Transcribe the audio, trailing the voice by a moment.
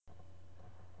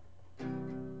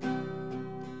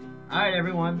All right,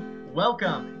 everyone.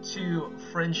 Welcome to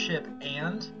Friendship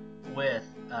and with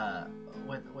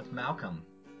with Malcolm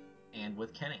and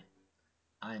with Kenny.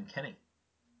 I'm Kenny,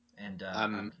 and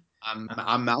I'm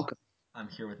I'm Malcolm. I'm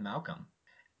here with Malcolm.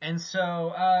 And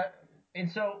so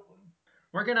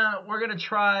we're gonna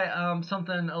try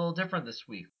something a little different this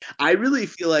week. I really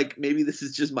feel like maybe this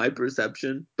is just my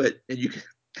perception, but and you can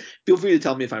feel free to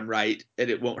tell me if I'm right and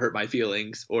it won't hurt my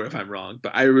feelings or if I'm wrong.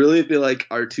 But I really feel like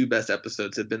our two best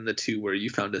episodes have been the two where you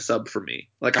found a sub for me.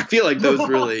 Like I feel like those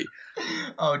really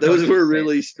Oh, don't those you were say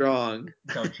really strong.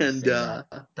 don't you And say that.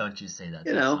 Don't you say that.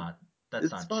 you That's know, not that's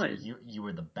it's not true. fine. You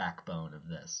were the backbone of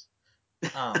this.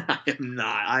 Um I am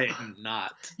not. I am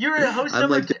not. You're a host I'm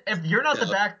number. like If you're not the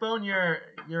no. backbone, you're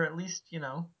at least you're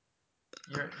like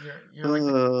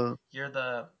Uh, you're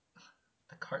the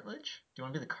cartilage. Do you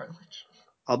want to be the cartilage?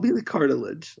 I'll be the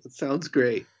cartilage. That sounds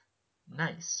great.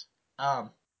 Nice.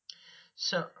 Um.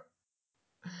 So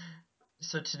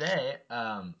today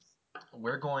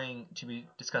we're going to be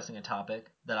discussing a topic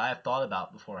that I have thought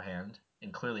about beforehand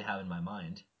and clearly have in my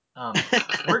mind.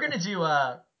 We're gonna do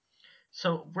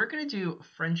we're gonna do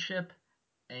friendship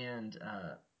and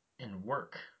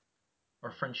work,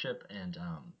 or friendship and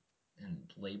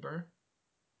labor.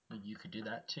 You could do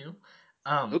that too.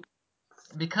 Um, Okay.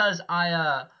 because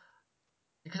I've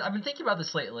been thinking about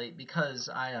this lately because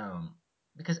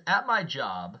at my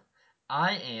job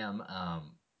I am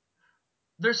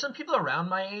there's some people around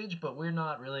my age, but we're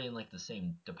not really in like the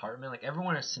same department. Like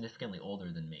everyone is significantly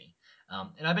older than me.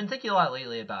 And I've been thinking a lot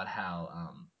lately about how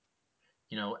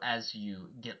as you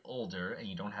get older and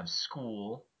you don't have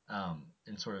school,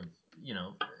 and sort of,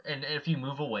 and if you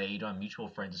move away, you don't have mutual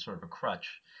friends as sort of a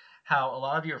crutch, how a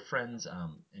lot of your friends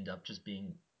end up just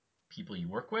being people you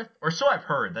work with. Or so I've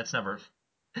heard. That's never,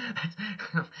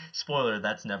 spoiler,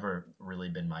 that's never really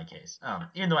been my case.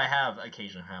 Even though I have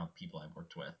occasionally found people I've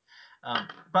worked with.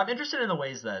 But I'm interested in the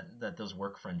ways that those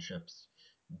work friendships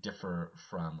differ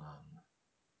from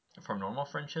normal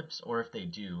friendships, or if they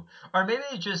do, or maybe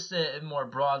just more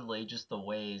broadly, just the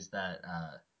ways that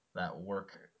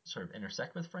work sort of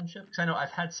intersect with friendship. Because I know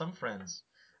I've had some friends,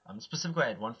 specifically I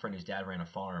had one friend whose dad ran a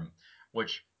farm,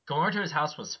 which going over to his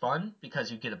house was fun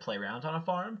because you get to play around on a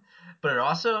farm, but it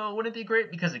also wouldn't be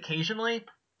great because occasionally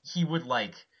he would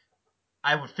like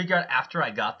I would figure out after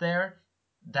I got there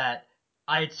that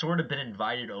I had sort of been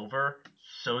invited over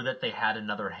so that they had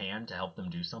another hand to help them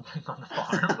do something on the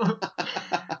farm.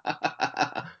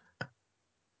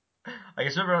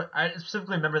 I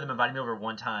specifically remember them inviting me over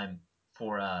one time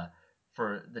for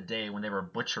the day when they were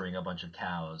butchering a bunch of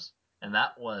cows, and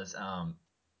that was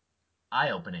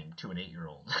eye opening to an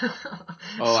 8-year-old.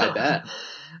 Oh, I so bet.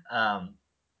 um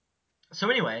so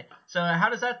anyway, so how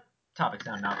does that topic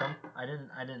sound, Malcolm? I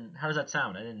didn't. How does that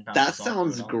sound? I didn't bounce That this off you at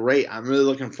sounds all. great. I'm really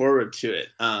looking forward to it.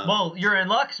 Well, you're in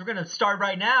luck. So we're gonna start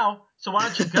right now. So why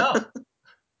don't you go?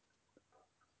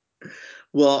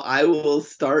 Well, I will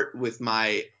start with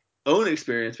my own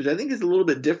experience, which I think is a little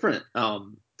bit different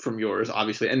from yours,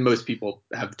 obviously, and most people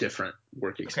have different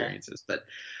work Okay. experiences. But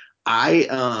I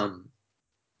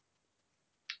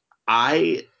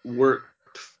I worked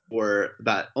for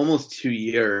about almost 2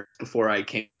 years before I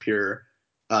came here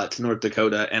to North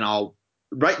Dakota, and I'll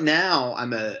right now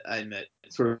I'm a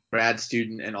sort of grad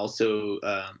student and also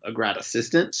a grad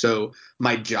assistant. So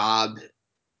my job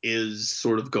is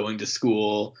sort of going to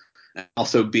school and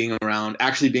also being around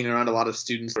a lot of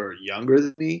students who are younger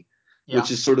than me, Yeah.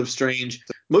 which is sort of strange.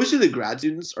 Most of the grad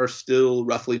students are still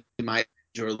roughly my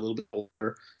age or a little bit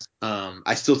older.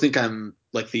 I still think I'm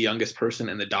like the youngest person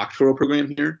in the doctoral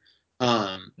program here.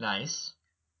 Um, Nice.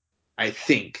 I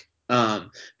think. But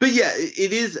yeah,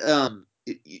 it is.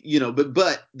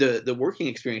 But the working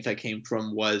experience I came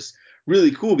from was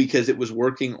really cool because it was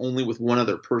working only with one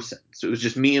other person. So it was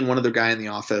just me and one other guy in the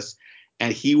office,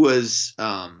 and he was,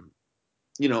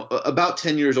 about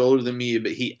 10 years older than me,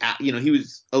 but he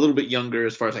was a little bit younger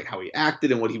as far as like how he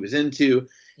acted and what he was into,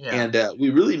 Yeah. and we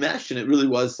really meshed, and it really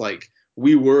was like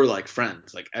we were like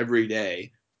friends, like every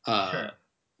day. Uh, Sure.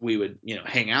 we would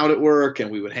hang out at work, and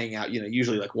we would hang out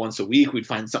usually like once a week we'd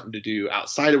find something to do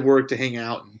outside of work to hang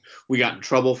out, and we got in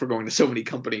trouble for going to so many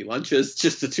company lunches,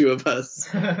 just the two of us.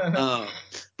 um,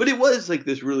 but it was like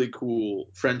this really cool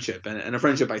friendship, and a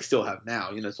friendship I still have now.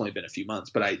 It's only been a few months,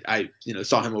 but I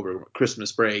saw him over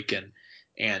Christmas break,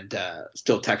 and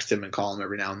still text him and call him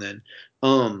every now and then.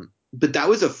 But that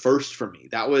was a first for me.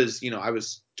 That was, I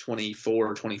was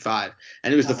 24 or 25,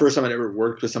 and it was the Uh-huh. first time I'd ever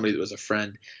worked with somebody that was a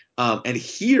friend. And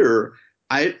here,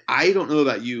 I don't know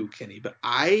about you, Kenny, but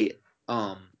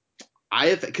um I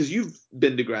have, because you've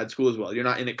been to grad school as well. You're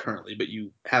not in it currently, but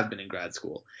you have been in grad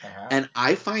school. I have. And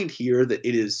I find here that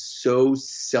it is so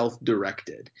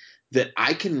self-directed that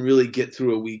I can really get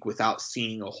through a week without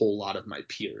seeing a whole lot of my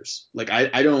peers. Like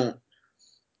I don't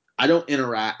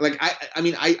interact. Like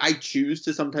I choose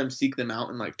to sometimes seek them out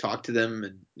and like talk to them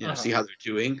and see Uh-huh. how they're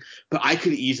doing. But I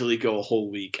could easily go a whole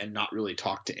week and not really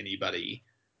talk to anybody.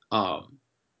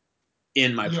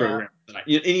 In my Yeah. program,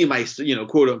 any of my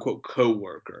quote unquote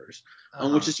coworkers, which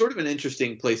Uh-huh. is sort of an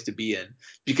interesting place to be in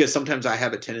because sometimes I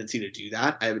have a tendency to do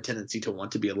that. I have a tendency to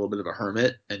want to be a little bit of a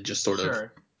hermit and just sort of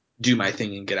Sure. do my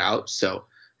thing and get out. So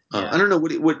I Yeah. don't know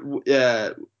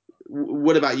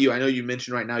what about you? I know you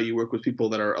mentioned right now you work with people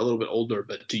that are a little bit older,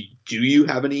 but do you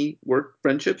have any work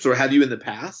friendships or have you in the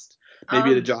past?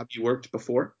 Maybe at a Um job you worked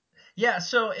before? Yeah,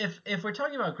 so if we're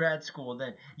talking about grad school,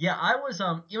 then yeah, I was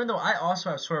even though I also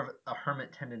have sort of a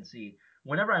hermit tendency,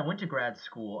 whenever I went to grad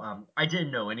school, I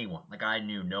didn't know anyone. Like I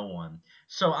knew no one.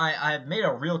 So I made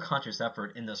a real conscious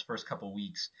effort in those first couple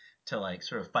weeks to like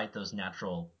sort of fight those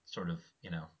natural sort of,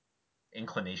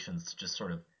 inclinations to just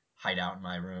sort of hide out in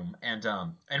my room and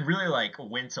really like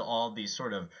went to all these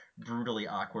sort of brutally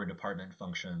awkward department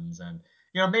functions and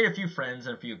made a few friends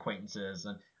and a few acquaintances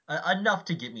and enough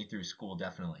to get me through school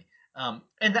definitely.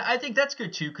 I think that's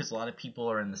good too because a lot of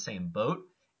people are in the same boat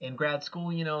in grad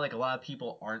school. Like a lot of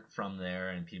people aren't from there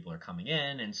and people are coming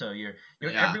in, and so Yeah.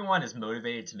 everyone is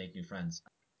motivated to make new friends.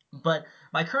 But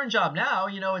my current job now,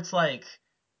 it's like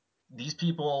these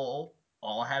people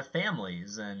all have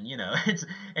families and it's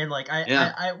and like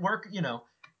Yeah. I work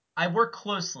I work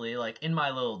closely like in my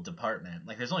little department.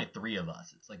 Like there's only three of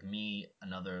us. It's like me,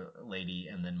 another lady,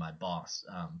 and then my boss.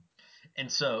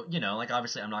 And so like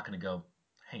obviously I'm not going to go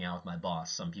hang out with my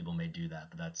boss. Some people may do that,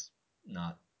 but that's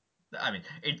not. I mean,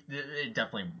 it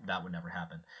definitely that would never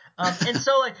happen. And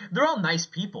so like they're all nice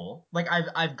people. Like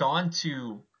I've gone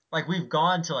to like we've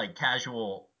gone to like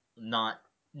casual, not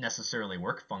necessarily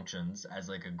work functions as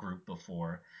like a group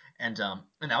before, and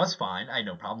that was fine. I had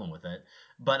no problem with it.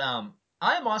 But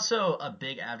I'm also a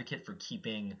big advocate for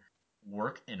keeping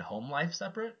work and home life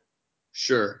separate.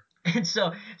 Sure. And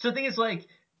so the thing is like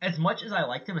as much as I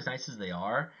like them as nice as they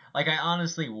are, like I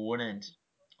honestly wouldn't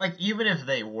like even if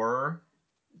they were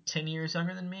 10 years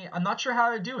younger than me. I'm not sure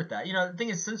how to do with that. The thing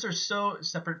is, since they're so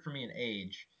separate from me in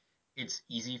age, it's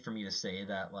easy for me to say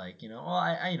that, like, well,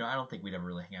 I don't think we'd ever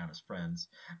really hang out as friends.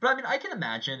 But I mean, I can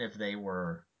imagine if they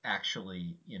were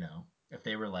actually, if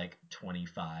they were like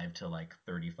 25 to like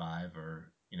 35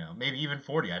 or, maybe even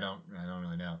 40. I don't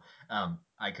really know.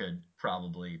 I could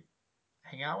probably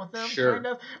hang out with them, kind Sure.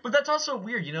 of. But that's also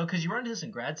weird, because you run into this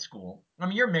in grad school. I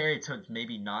mean, you're married, so it's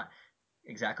maybe not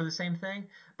exactly the same thing.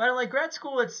 But in like grad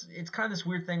school, it's kind of this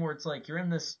weird thing where it's like you're in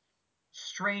this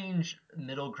strange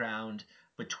middle ground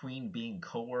between being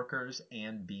coworkers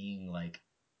and being like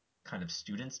kind of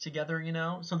students together,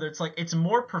 So that it's like it's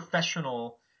more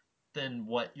professional than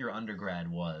what your undergrad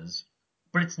was.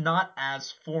 But it's not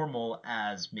as formal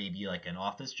as maybe like an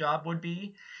office job would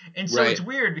be. And so it's Right.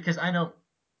 weird because I know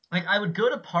like I would go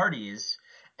to parties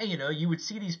and you would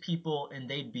see these people and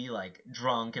they'd be like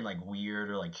drunk and like weird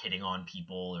or like hitting on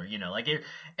people or like it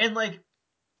and like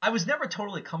I was never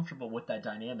totally comfortable with that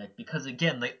dynamic because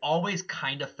again they always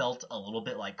kind of felt a little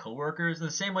bit like coworkers in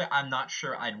the same way I'm not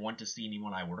sure I'd want to see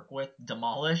anyone I work with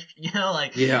demolished.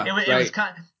 Like Yeah. it was Right.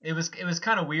 kind it was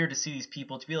kind of weird to see these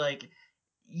people to be like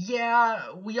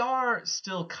yeah, we are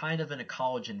still kind of in a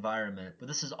college environment, but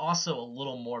this is also a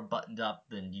little more buttoned up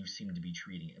than you seem to be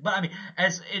treating it. But I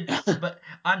mean, but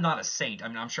I'm not a saint. I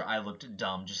mean, I'm sure I looked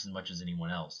dumb just as much as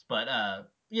anyone else. But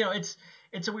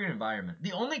it's a weird environment.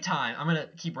 The only time I'm gonna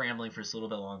keep rambling for just a little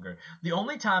bit longer. The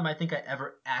only time I think I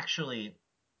ever actually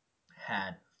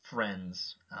had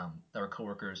friends that were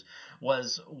coworkers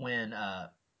was when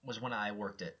I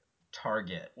worked at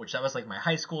Target, which that was like my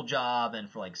high school job and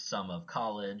for like some of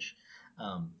college.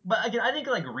 But again, I think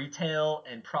like retail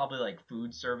and probably like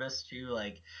food service too.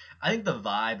 Like I think the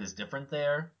vibe is different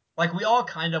there. Like we all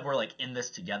kind of were like in this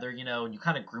together, and you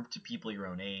kind of group to people your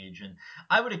own age. And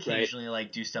I would Right. occasionally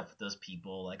like do stuff with those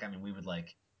people. Like I mean, we would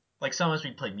like sometimes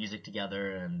we'd play music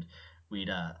together and we'd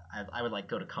I would like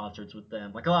go to concerts with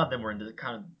them. Like a lot of them were into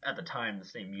kind of at the time the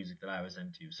same music that I was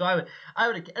into. So I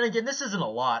would and again this isn't a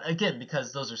lot again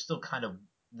because those are still kind of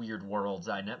weird worlds.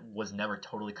 Was never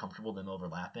totally comfortable them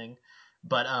overlapping,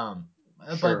 but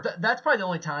Sure. that's probably the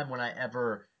only time when I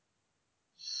ever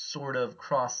sort of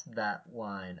crossed that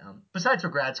line. Besides for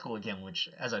grad school again, which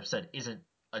as I've said isn't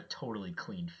a totally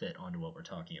clean fit onto what we're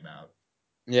talking about.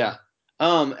 Yeah.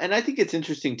 And I think it's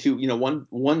interesting too.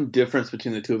 One difference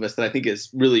between the two of us that I think is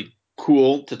really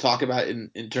cool to talk about in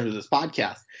terms of this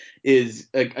podcast is,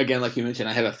 again, like you mentioned,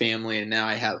 I have a family and now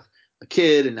I have a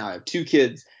kid and now I have two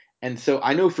kids. And so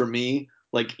I know for me,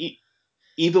 like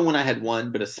even when I had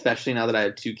one, but especially now that I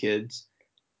have two kids,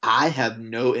 I have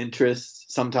no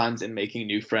interest sometimes in making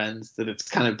new friends, that it's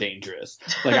kind of dangerous.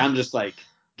 Like I'm just like,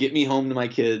 get me home to my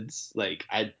kids. Like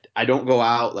I don't go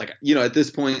out. Like, at this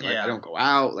point, like I Yeah. don't go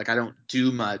out. Like I don't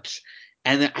do much.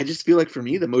 And I just feel like for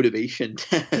me, the motivation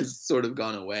has sort of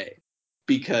gone away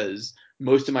because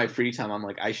most of my free time, I'm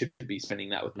like, I should be spending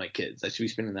that with my kids. I should be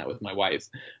spending that with my wife.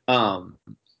 Um,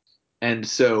 and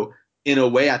so in a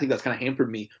way, I think that's kind of hampered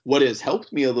me. What has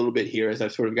helped me a little bit here as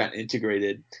I've sort of gotten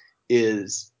integrated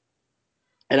is,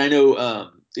 and I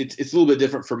know it's a little bit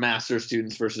different for master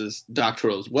students versus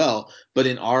doctoral as well, but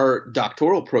in our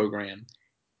doctoral program,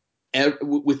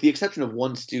 with the exception of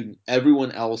one student,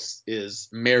 everyone else is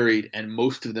married, and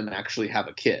most of them actually have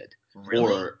a kid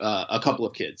Really? or a couple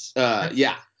of kids. That's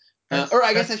Yeah, that's or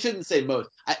I guess I that's shouldn't say most.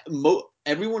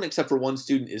 Everyone except for one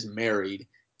student is married,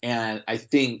 and I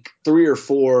think three or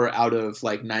four out of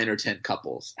like 9 or 10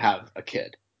 couples have a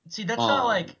kid. see, that's not Um,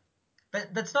 like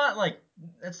that's not like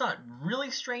that's not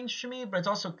really strange to me, but it's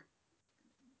also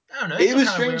I don't know, it's It still was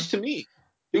kind of weird strange to me.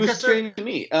 It was because they're strange to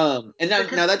me. And now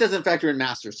because that doesn't factor in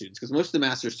master students because most of the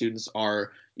master students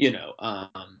are, young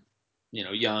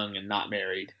and not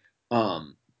married.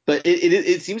 But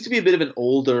it seems to be a bit of an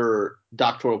older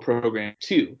doctoral program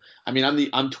too. I mean,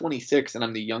 I'm 26 and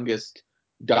I'm the youngest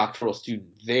doctoral student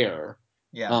there.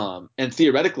 yeah. And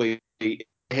theoretically, if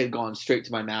I had gone straight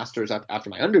to my master's after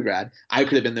my undergrad, I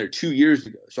could have been there 2 years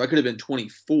ago. So I could have been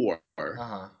 24,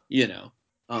 Uh-huh. you know,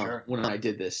 Sure. when I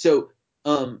did this. So,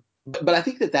 but I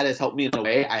think that has helped me in a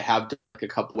way. I have done like a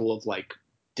couple of like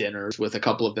dinners with a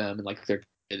couple of them and like their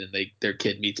kid, and their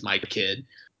kid meets my kid.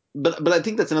 But I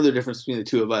think that's another difference between the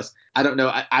two of us. I don't know.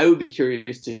 I would be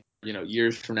curious to,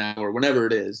 years from now or whenever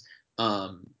it is,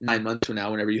 9 months from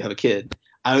now, whenever you have a kid,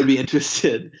 I would be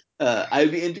interested. I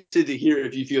would be interested to hear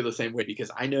if you feel the same way because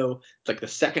I know like the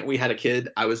second we had a kid,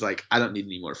 I was like, I don't need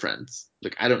any more friends.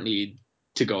 Like I don't need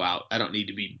to go out. I don't need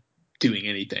to be doing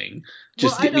anything. Well,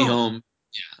 Just I get me don't. home.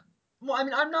 Well, I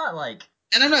mean, I'm not like.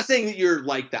 And I'm not saying that you're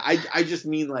like that. I just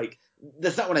mean like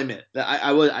that's not what I meant.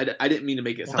 I didn't mean to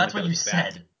make it Well, sound that's like that what you was a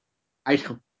bad thing. said. I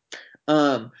don't.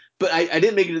 But I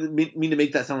didn't mean to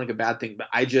make that sound like a bad thing. But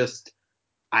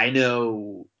I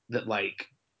know that like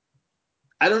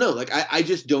I don't know. Like I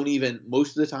just don't even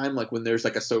most of the time like when there's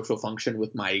like a social function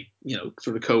with my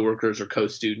sort of coworkers or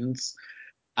co-students,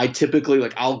 I typically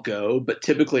like I'll go, but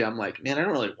typically I'm like, man, I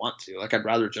don't really want to. Like I'd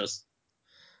rather just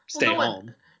Well, stay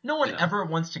home. no You one know. ever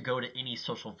wants to go to any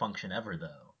social function ever,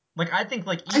 though. Like, I think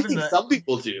like I even think the. some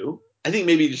people do. I think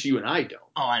maybe just you and I don't.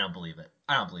 Oh, I don't believe it.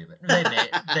 I don't believe it.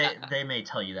 They may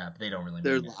tell you that, but they don't really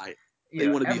They're mean it. lying. They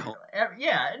want to be Every, home.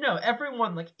 yeah, no,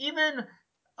 everyone even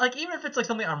if it's like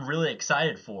something I'm really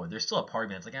excited for, there's still a part of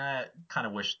me that's like I kind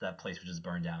of wish that place would just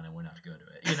burn down and I wouldn't have to go to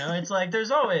it. It's like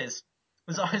there's always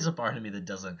a part of me that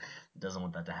doesn't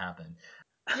want that to happen.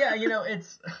 Yeah,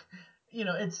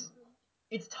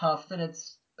 it's tough and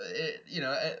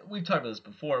we've talked about this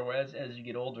before. Whereas as you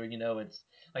get older, it's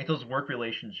like those work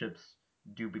relationships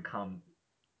do become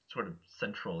sort of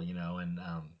central,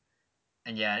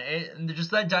 and yeah, and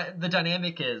just the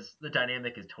dynamic is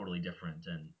totally different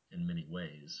in many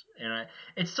ways, and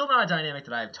it's still not a dynamic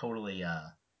that I've totally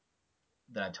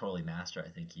mastered. I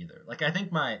think either. Like I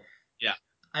think Yeah.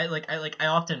 I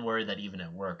often worry that even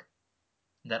at work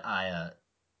that I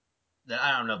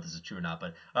don't know if this is true or not,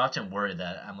 but I often worry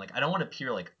that I'm like I don't want to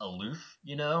appear like aloof,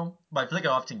 but I feel like I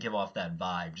often give off that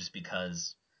vibe just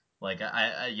because like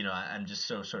I'm just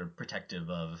so sort of protective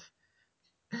of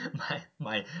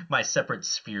my separate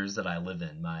spheres that I live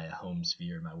in, my home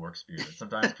sphere, my work sphere. That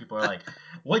sometimes people are like,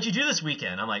 "What'd you do this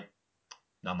weekend?" I'm like,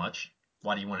 "Not much."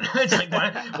 Why do you want to know? It's like,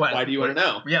 Why do you want to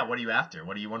know? yeah, what are you after?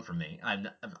 What do you want from me? I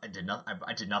did nothing.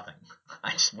 I did nothing.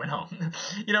 I just went home.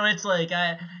 It's like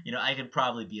I could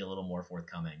probably be a little more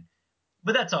forthcoming,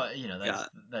 but that's all. Yeah,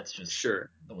 That's just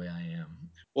sure. the way I am.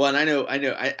 Well, and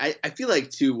I feel like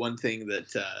too one thing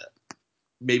that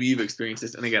maybe you've experienced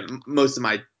this, and again, most of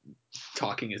my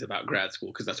talking is about grad school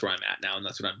because that's where I'm at now and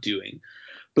that's what I'm doing.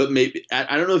 But maybe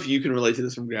I don't know if you can relate to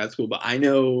this from grad school, but I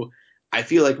know I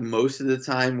feel like most of the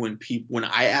time when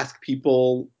I ask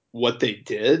people what they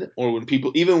did, or when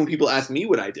people ask me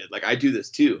what I did, like I do this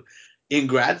too. In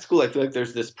grad school, I feel like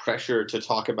there's this pressure to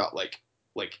talk about like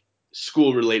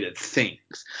school related things.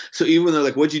 So even when they're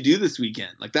like, "What'd you do this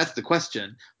weekend?" Like that's the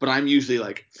question, but I'm usually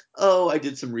like, "Oh, I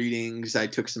did some readings, I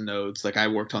took some notes, like I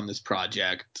worked on this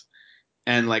project."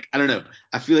 And like I don't know,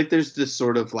 I feel like there's this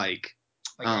sort of like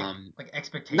Like like Not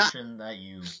expectation that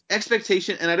you.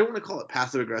 expectation, and I don't want to call it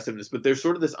passive aggressiveness, but there's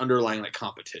sort of this underlying like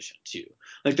competition too.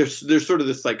 Like there's sort of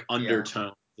this like Yeah.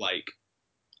 undertone, like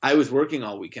I was working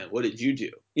all weekend. What did you do?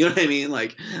 You know what I mean?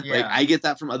 Like Yeah. I get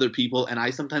that from other people, and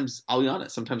I sometimes, I'll be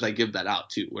honest, sometimes I give that out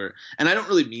too. And I don't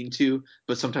really mean to,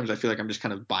 but sometimes I feel like I'm just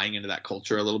kind of buying into that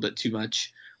culture a little bit too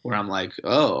much. Where I'm like,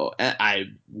 oh, I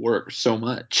work so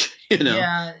much, you know?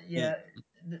 Yeah, yeah.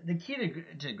 The key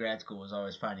to grad school was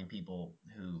always finding people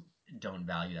who don't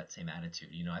value that same attitude.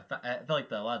 You know, I felt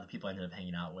like a lot of the people I ended up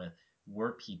hanging out with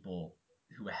were people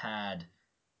who had,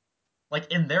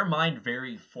 like, in their mind,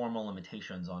 very formal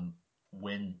limitations on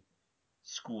when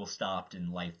school stopped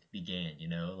and life began. You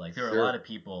know, like there were a lot Sure. of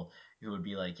people who would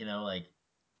be like, like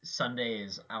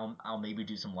Sundays I'll maybe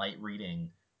do some light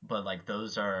reading, but like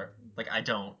those are like I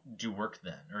don't do work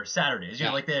then. Or Saturdays,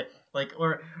 Yeah. like they like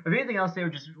or anything else, they were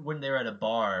just when they were at a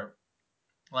bar.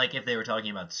 Like if they were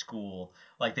talking about school,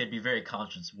 like they'd be very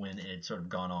conscious when it had sort of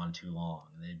gone on too long.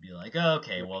 They'd be like, oh,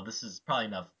 okay, well this is probably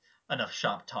enough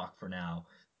shop talk for now.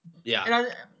 Yeah. And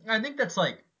I think that's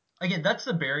like again that's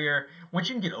the barrier. Once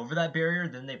you can get over that barrier,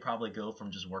 then they probably go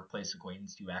from just workplace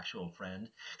acquaintance to actual friend.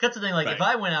 That's the thing. Like if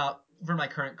Right. I went out for my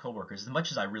current coworkers, as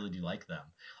much as I really do like them,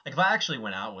 like if I actually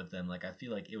went out with them, like I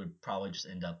feel like it would probably just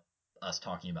end up us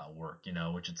talking about work,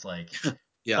 which it's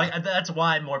Yeah. that's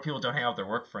why more people don't hang out with their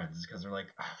work friends is because they're like,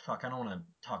 oh, fuck, I don't want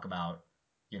to talk about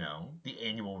the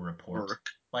annual report. Work.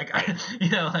 Like Right.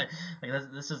 I,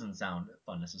 like this doesn't sound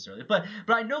fun necessarily, but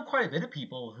I know quite a bit of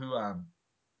people who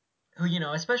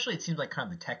especially it seems like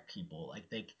kind of the tech people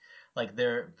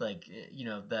they're like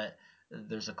that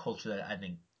there's a culture that I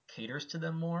think caters to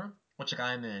them more, which like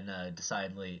I'm in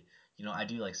decidedly I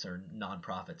do like certain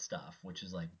nonprofit stuff which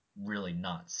is like really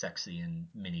not sexy in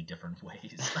many different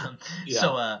ways. Yeah.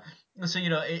 So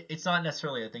it's not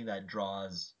necessarily a thing that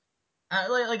draws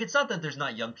like it's not that there's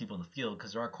not young people in the field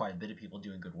because there are quite a bit of people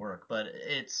doing good work, but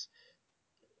it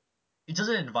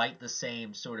doesn't invite the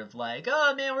same sort of like,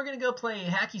 oh man, we're gonna go play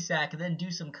hacky sack and then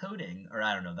do some coding, or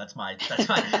I don't know. That's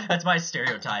my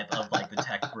stereotype of like the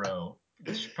tech bro.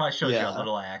 It probably shows you how Yeah.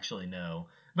 little I actually know.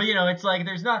 But it's like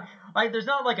there's not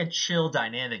like a chill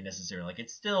dynamic necessarily. Like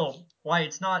it's still why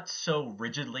it's not so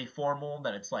rigidly formal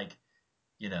that it's like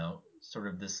sort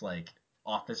of this like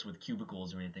office with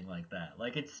cubicles or anything like that.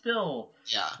 Like it's still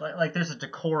Yeah. like there's a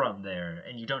decorum there,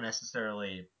 and you don't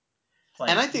necessarily And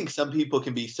like I think some people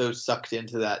can be so sucked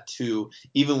into that too,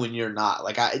 even when you're not.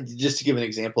 Like I just to give an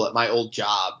example, at my old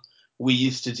job, we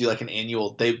used to do like an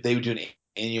annual they would do an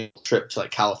annual trip to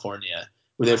like California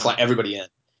where they would uh-huh. fly everybody in.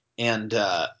 And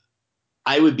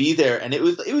I would be there and it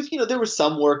was there was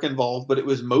some work involved, but it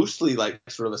was mostly like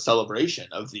sort of a celebration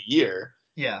of the year.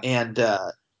 Yeah. And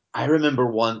I remember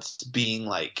once being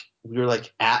like we were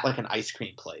like at like an ice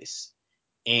cream place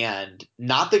and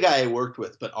not the guy I worked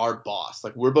with, but our boss.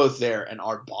 Like we're both there, and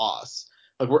our boss,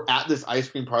 like we're at this ice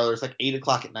cream parlor. It's like 8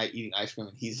 o'clock at night eating ice cream,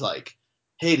 and he's like,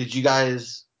 "Hey, did you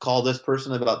guys call this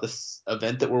person about this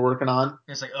event that we're working on?"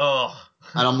 It's like, oh,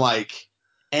 And I'm like,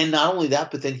 and not only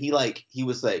that, but then he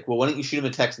was like, "Well, why don't you shoot him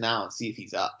a text now and see if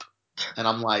he's up?" And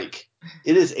I'm like,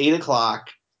 "It is 8 o'clock.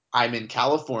 I'm in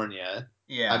California.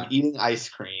 I'm yeah. eating ice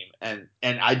cream, and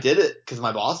I did it because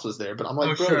my boss was there. But I'm Oh,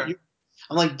 like, bro, sure.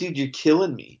 I'm like, dude, you're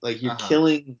killing me. Like, you're Uh-huh.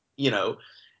 killing.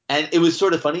 And it was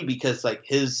sort of funny because like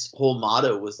his whole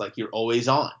motto was like, you're always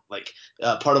on. Like,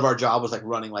 part of our job was like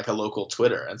running like a local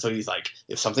Twitter, and so he's like,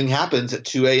 if something happens at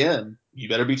 2 a.m., you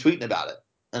better be tweeting about it.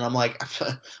 And I'm like,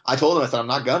 I told him, I said, I'm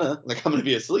not gonna. Like, I'm gonna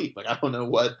be asleep. Like, I don't know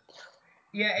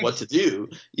Yeah, what to do.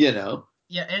 yeah,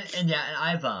 and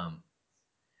yeah,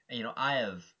 and I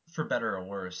have, for better or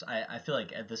worse, I feel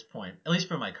like at this point, at least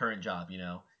for my current job,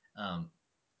 um,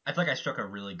 I feel like I struck a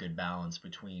really good balance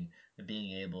between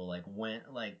being able, like, when,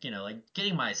 like, like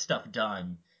getting my stuff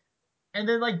done, and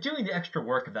then like doing the extra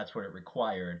work if that's what it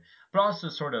required, but also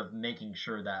sort of making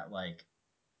sure that like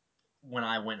when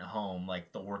I went home,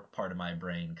 like the work part of my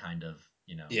brain kind of,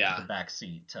 took a Yeah. back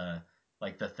seat to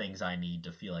like the things I need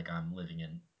to feel like I'm living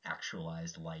an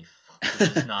actualized life,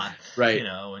 which is not, Right.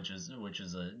 which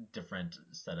is a different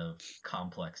set of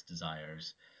complex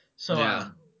desires. So Yeah.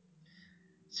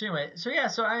 so anyway, so yeah,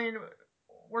 so I mean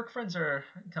work friends are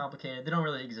complicated. They don't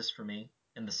really exist for me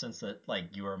in the sense that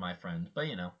like you are my friend, but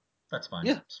that's fine.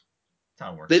 Yeah. That's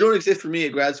how it They works. don't exist for me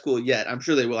at grad school yet. I'm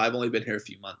sure they will. I've only been here a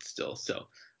few months still, so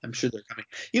I'm sure they're coming.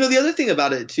 The other thing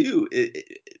about it too,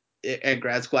 at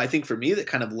grad school, I think for me that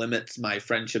kind of limits my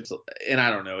friendships. And I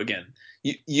don't know. Again,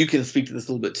 you can speak to this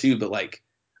a little bit too, but like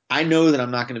I know that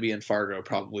I'm not going to be in Fargo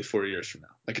probably 4 years from now.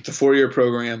 Like it's a 4 year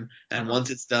program, and Uh-huh. once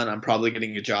it's done, I'm probably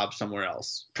getting a job somewhere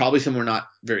else, probably somewhere not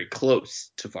very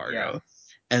close to Yeah. Fargo.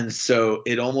 And so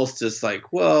it almost just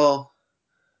like, well,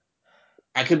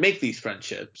 I could make these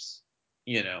friendships,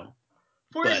 you know,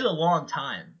 4 years is but a long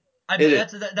time. I it mean, is.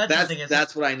 that's the thing is,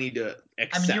 That's what I need to I mean,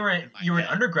 accept in my you were an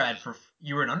head. undergrad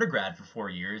for 4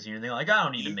 years, and you're thinking like, I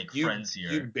don't need to You make you friends you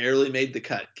here. barely made the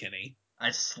cut, Kenny.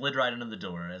 I slid right into the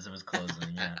door as it was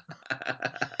closing. Yeah,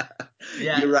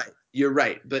 yeah, You're right. You're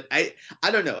right. But I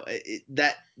don't know.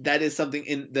 That is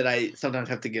something that I sometimes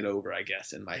have to get over, I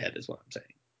guess, in my head is what I'm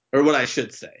saying. Or what I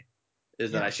should say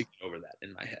is that yeah, I should get over that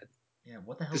in my head. yeah.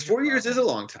 What the Because hell's your 4 years is problem?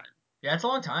 a long time. Yeah, it's a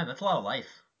long time. That's a lot of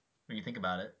life when you think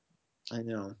about it. I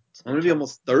know. It's I'm been gonna be coming.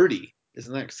 almost 30.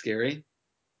 Isn't that scary?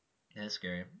 Yeah, it's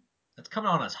scary. It's coming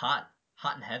on us hot,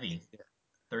 hot and heavy.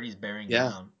 30's bearing Yeah.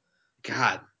 down.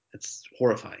 God, it's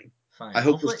horrifying. I Fine.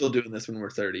 hope we're still doing this when we're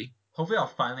 30. Hopefully, I'll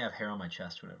finally have hair on my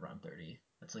chest whenever I'm 30.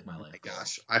 That's like my Oh life my goal.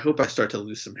 gosh. I hope I start to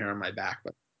lose some hair on my back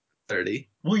by 30.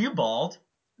 Will you bald?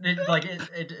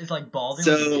 It's like balding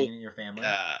like a So, thing in your family.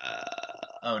 uh,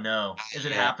 Oh no, is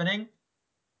it I happening?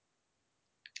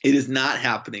 it is not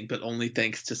happening, but only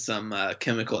thanks to some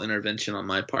chemical intervention on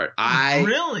my part.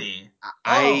 Really?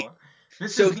 I. Oh,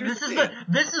 this So is here's the this is thing. the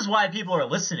this is why people are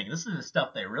listening. This is the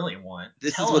stuff they really want.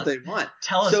 This is what they want.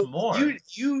 Tell us So more.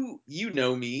 you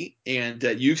know me, and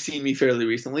you've seen me fairly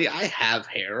recently. I have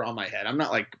hair on my head. I'm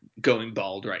not like going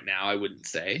bald right now. I wouldn't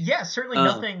say. Yeah, certainly Um,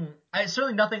 nothing.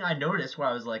 Certainly nothing I noticed where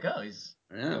I was like, oh, he's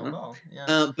I don't going know. bald.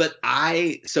 Yeah. But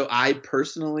I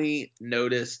personally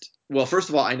noticed. Well, first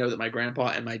of all, I know that my grandpa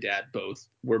and my dad both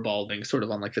were balding, sort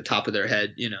of on like the top of their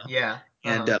head, you know. Yeah. Uh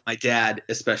And huh. my dad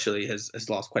especially has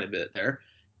lost quite a bit there.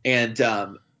 And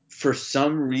for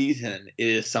some reason, it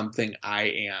is something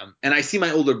I am, and I see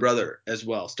my older brother as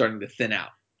well starting to thin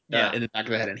out Yeah. in the back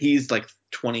of the head, and he's like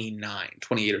 29,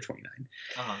 28 or 29.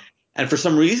 Uh huh. And for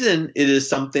some reason, it is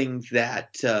something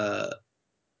that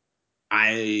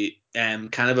I am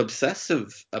kind of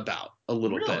obsessive about a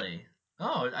little bit. Really?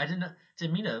 Oh, I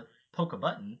didn't mean to poke a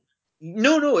button.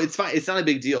 No, it's fine. It's not a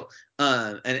big deal.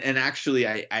 And actually,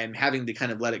 I am having to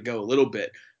kind of let it go a little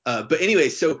bit. But anyway,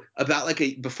 so about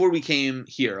like before we came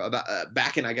here, about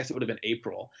back in I guess it would have been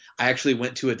April, I actually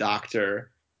went to a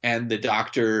doctor, and the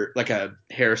doctor, like a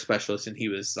hair specialist, and he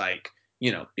was like,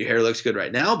 your hair looks good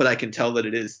right now, but I can tell that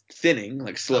it is thinning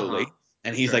like Uh huh. slowly.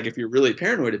 And he's like, Sure. if you're really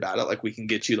paranoid about it, like we can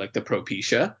get you like the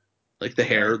Propecia, like the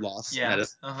Okay. hair loss Yeah.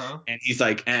 medicine. Uh huh. And he's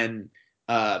like, and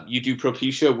you do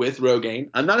Propecia with Rogaine.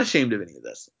 I'm not ashamed of any of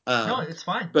this. No, it's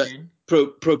fine, But dude.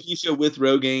 Propecia with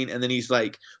Rogaine, and then he's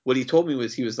like, what he told me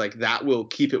was he was like, that will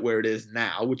keep it where it is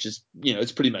now, which is,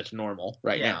 it's pretty much normal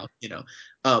right Yeah. now.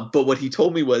 But what he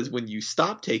told me was when you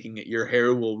stop taking it, your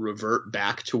hair will revert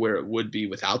back to where it would be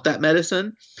without that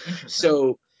medicine. Interesting.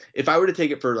 So if I were to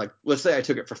take it for like, let's say I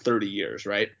took it for 30 years,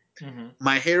 right? Mm-hmm.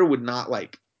 My hair would not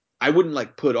like I wouldn't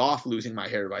like put off losing my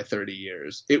hair by 30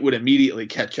 years. It would immediately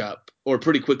catch up or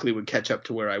pretty quickly would catch up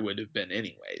to where I would have been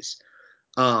anyways.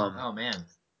 Um Oh man.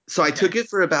 so I took Okay. it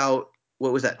for about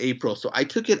what was that April. So I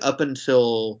took it up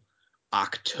until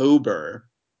October.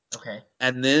 Okay.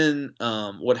 And then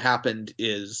what happened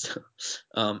is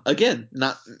again,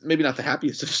 not maybe not the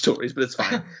happiest of stories, but it's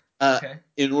fine. Uh Okay.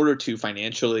 in order to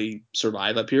financially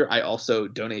survive up here, I also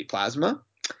donate plasma.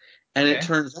 And it Okay.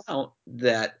 turns out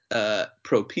that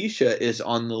Propecia is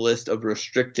on the list of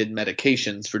restricted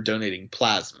medications for donating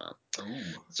plasma. Ooh.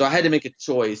 So I had to Okay. make a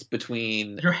choice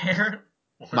between Your hair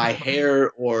or my hair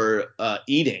or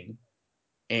eating,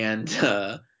 and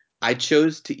I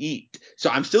chose to eat. So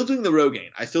I'm still doing the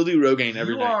Rogaine. I still do Rogaine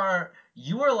every night.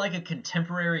 you are like a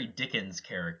contemporary Dickens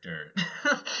character.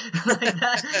 Like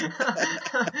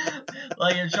that.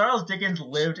 Like if Charles Dickens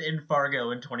lived in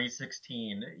Fargo in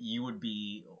 2016, you would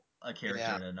be a character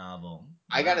Yeah, in a novel.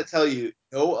 I got to Wow. tell you,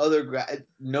 no other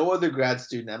grad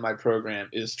student at my program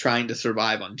is trying to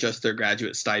survive on just their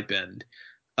graduate stipend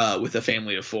with a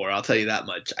family of four. I'll tell you that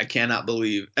much. I cannot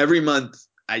believe every month.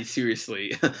 I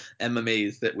seriously am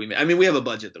amazed that I mean, we have a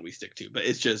budget that we stick to, but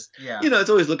it's just, Yeah. it's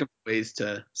always looking for ways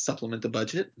to supplement the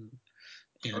budget.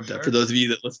 Oh And for sure. those of you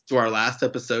that listened to our last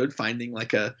episode, finding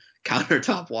like a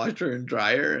countertop washer and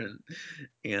dryer,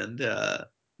 and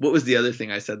what was the other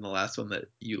thing I said in the last one that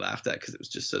you laughed at because it was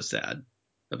just so sad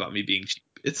about me being cheap?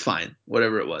 It's fine,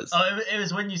 whatever it was. Oh, it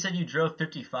was when you said you drove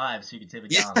 55 so you could save a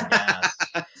Yeah, gallon of gas.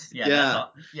 Yeah, that's yeah,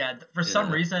 all. Yeah, for some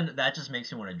yeah. reason that just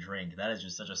makes me want to drink. That is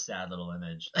just such a sad little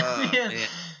image. Oh Yeah, man,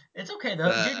 it's okay though,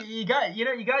 uh, dude. You gotta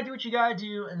do what you gotta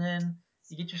do, and then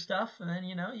you get your stuff, and then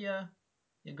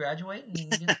you graduate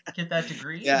and get that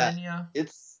degree, and yeah. then you make the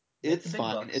It's big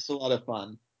fine. It's bucks. a lot of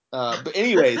fun. But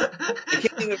anyways, I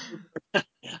can't even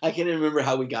I can't even remember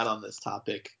how we got on this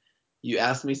topic. You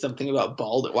asked me something about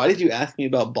balding. Why did you ask me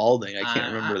about balding? I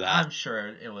can't remember that. I'm sure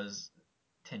it was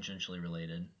tangentially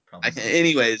related, probably.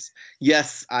 Anyways,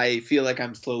 yes, I feel like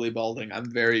I'm slowly balding. I'm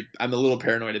a little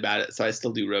paranoid about it, so I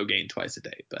still do Rogaine twice a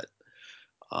day. But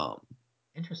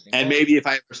Interesting. and Well, maybe if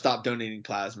I ever stop donating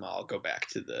plasma, I'll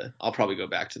probably go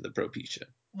back to the Propecia.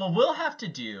 well, we'll have to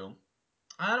do.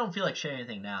 I don't feel like sharing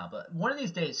anything now, but one of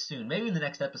these days soon, maybe in the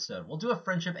next episode, we'll do a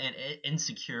friendship and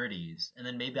insecurities, and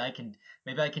then maybe I can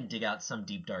dig out some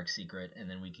deep dark secret, and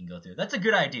then we can go through. That's a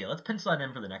good idea. Let's pencil that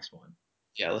in for the next one.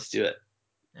 Yeah, let's do it.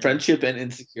 All right. Friendship and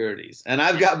insecurities, and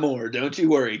I've got more. Don't you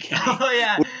worry, Kenny. Oh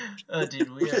yeah,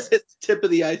 dude, We're just hit the tip of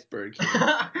the iceberg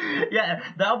here. Yeah,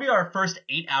 that'll be our first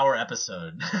 8-hour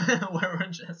episode where we're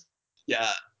just Yeah,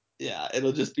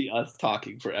 it'll just be us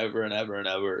talking forever and ever and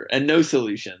ever, and no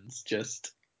solutions,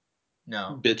 just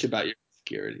no. bitch about your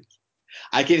insecurities.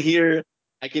 I can hear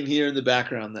in the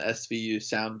background the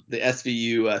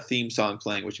SVU theme song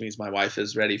playing, which means my wife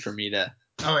is ready for me to.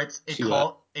 Oh,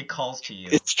 to it calls to you.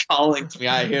 It's calling to me.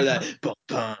 I hear that. Bum,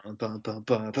 bum, bum, bum,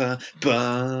 bum, bum,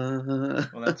 bum.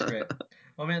 Well, that's great.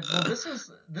 Well, man, this is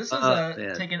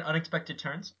Man. taking unexpected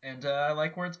turns, and I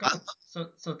like where it's going. So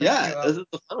thank Yeah, you. this is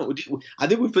the fun one. I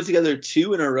think we've put together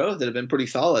 2 in a row that have been pretty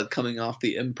solid coming off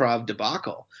the improv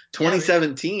debacle.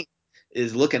 2017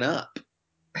 is looking up.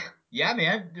 Yeah,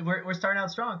 man, we're starting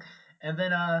out strong, and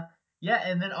then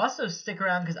and then also stick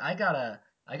around because I got a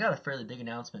fairly big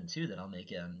announcement too that I'll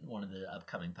make in one of the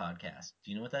upcoming podcasts.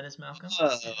 Do you know what that is, Malcolm?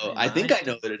 Oh, In I think mind? I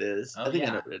know what it is. Oh I think I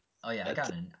know yeah. what it Oh yeah, is.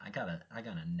 I got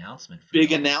an announcement for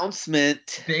Big y'all.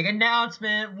 announcement. Big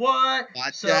announcement. What?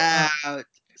 Watch So out.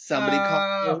 Somebody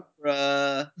call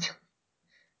Oprah.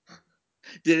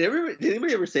 Did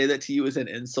anybody ever say that to you as an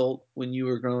insult when you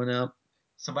were growing up?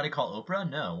 somebody call Oprah?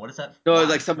 No. What is that? No, like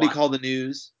Why? somebody Why? called the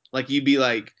news. Like you'd be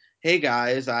like, "Hey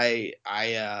guys, I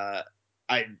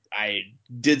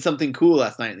did something cool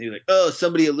last night." And you're like, "Oh,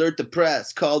 somebody alert the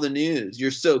press, call the news.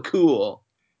 You're so cool."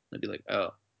 I'd be like, "Oh,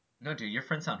 No, dude, your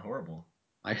friends sound horrible.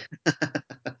 I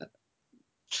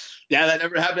yeah, that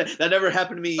never happened. That never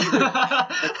happened to me either.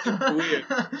 That's super weird.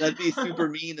 That'd be super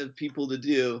mean of people to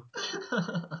do."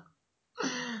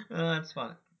 That's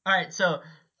fun. All right, so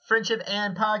friendship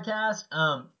and podcast.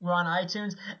 We're on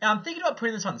iTunes, and I'm thinking about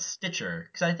putting this on Stitcher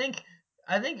because I think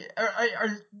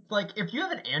are like if you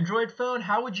have an Android phone,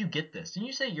 how would you get this? Didn't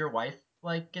you say your wife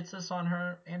like gets this on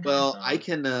her Android Well, I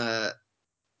phone? can.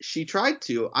 She tried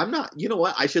to. I'm not. You know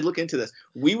what? I should look into this.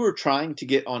 We were trying to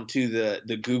get onto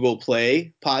the Google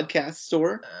Play podcast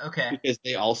store Okay. because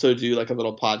they also do like a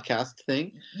little podcast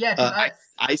thing. Yeah, because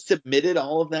I submitted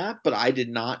all of that, but I did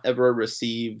not ever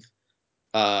receive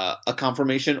a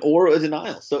confirmation or a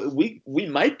denial. So we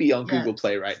might be on yeah Google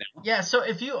Play right now. yeah. So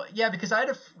if you because I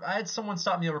had someone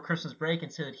stop me over Christmas break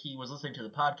and say that he was listening to the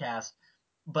podcast,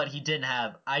 but he didn't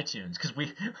have iTunes because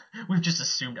we've just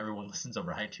assumed everyone listens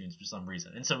over iTunes for some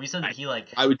reason, and so we said that he like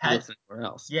Why would you had listen anywhere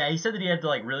else? yeah he said that he had to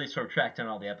like really sort of track down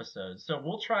all the episodes. So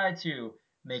we'll try to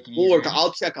make it Or easier.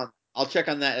 I'll check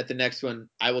on that at the next one.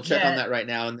 I will check on Yeah, that right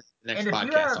now, and the next and if you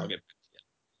podcast have I'll get.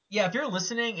 yeah, if you're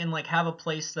listening and like have a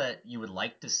place that you would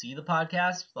like to see the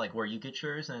podcast, like where you get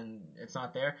yours and it's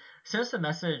not there, send us a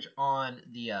message on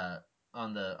the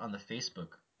on the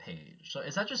Facebook page. So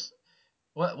is that just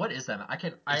what is that?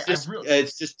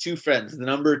 It's just 2 friends, the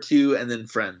number 2 and then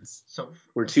friends. so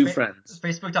We're 2 friends.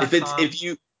 Facebook.com.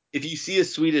 If you see a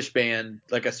Swedish band,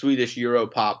 like a Swedish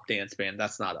Europop dance band,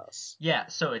 that's not us. Yeah,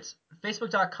 so it's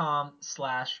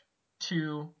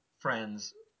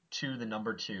facebook.com/2friends to the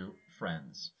number 2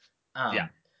 friends. Yeah.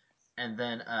 Um, and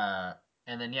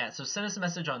then yeah, so send us a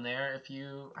message on there if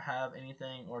you have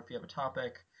anything or if you have a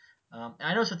topic. And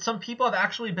I know that some people have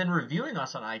actually been reviewing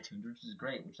us on iTunes, which is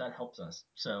great, which that helps us.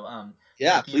 So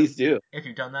Yeah, thank you please do. if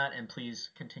you've done that, and please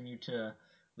continue to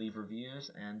leave reviews.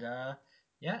 And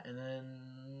yeah, and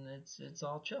then it's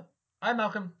all chill. Hi,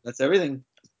 Malcolm. That's everything.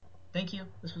 Thank you.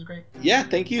 This was great. Yeah,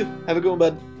 thank you. Have a good one,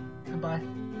 bud. Goodbye.